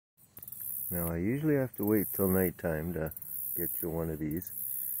Now I usually have to wait till nighttime to get you one of these.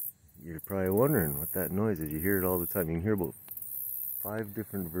 You're probably wondering what that noise is. You hear it all the time. You can hear about 5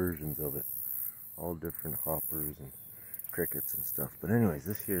 different versions of it. All different hoppers and crickets and stuff. But anyways,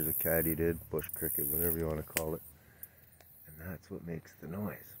 this here's a katydid, bush cricket, whatever you want to call it. And that's what makes the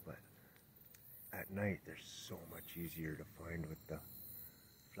noise. But at night, they're so much easier to find with the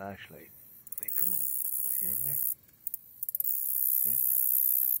flashlight. They come out. See them there? See them?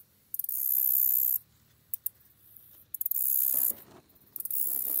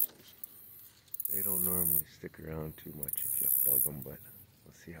 They don't normally stick around too much if you bug them, but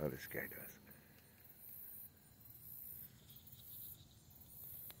we'll see how this guy does.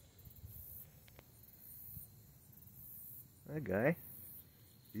 That guy,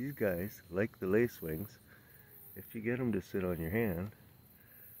 these guys, like the lacewings, if you get them to sit on your hand,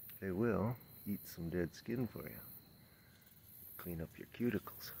 they will eat some dead skin for you. Clean up your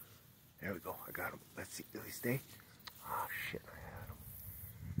cuticles. There we go, I got him. Let's see, will he stay? Oh shit, I had him.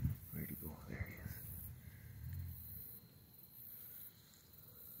 Where'd he go? There he is.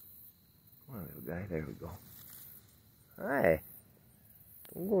 Come on, little guy, there we go. Hi.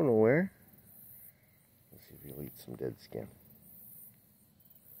 Don't go nowhere. Let's see if he'll eat some dead skin.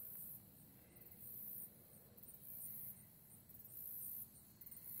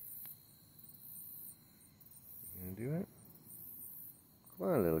 You gonna do it? Come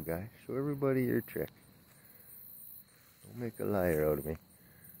on, little guy. Show everybody your trick. Don't make a liar out of me.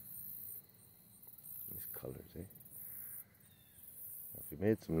 These colors, eh? If you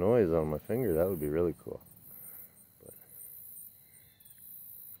made some noise on my finger, that would be really cool. But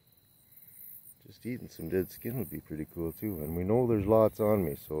just eating some dead skin would be pretty cool too. And we know there's lots on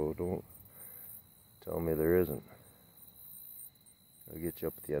me, so don't tell me there isn't. I'll get you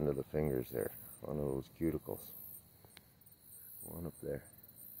up at the end of the fingers there, one of those cuticles. One up there.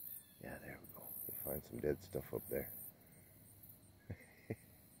 Yeah, there we go. You find some dead stuff up there. There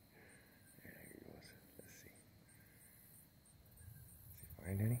he goes. Let's see. Does he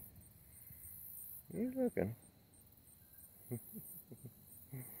find any? He's looking.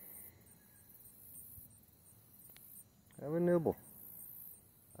 Have a nibble.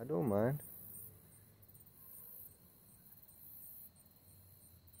 I don't mind.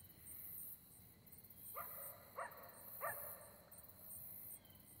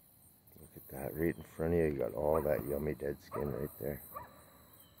 That right in front of you, you got all that yummy dead skin right there.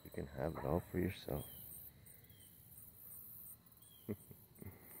 You can have it all for yourself.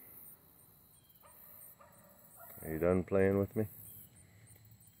 Are you done playing with me?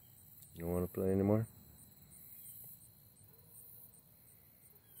 You don't want to play anymore?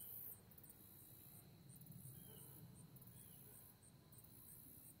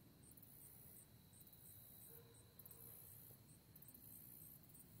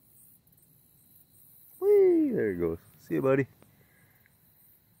 There he goes. See you, buddy.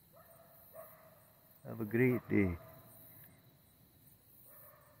 Have a great day.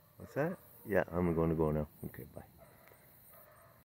 What's that? Yeah, I'm going to go now. Okay, bye.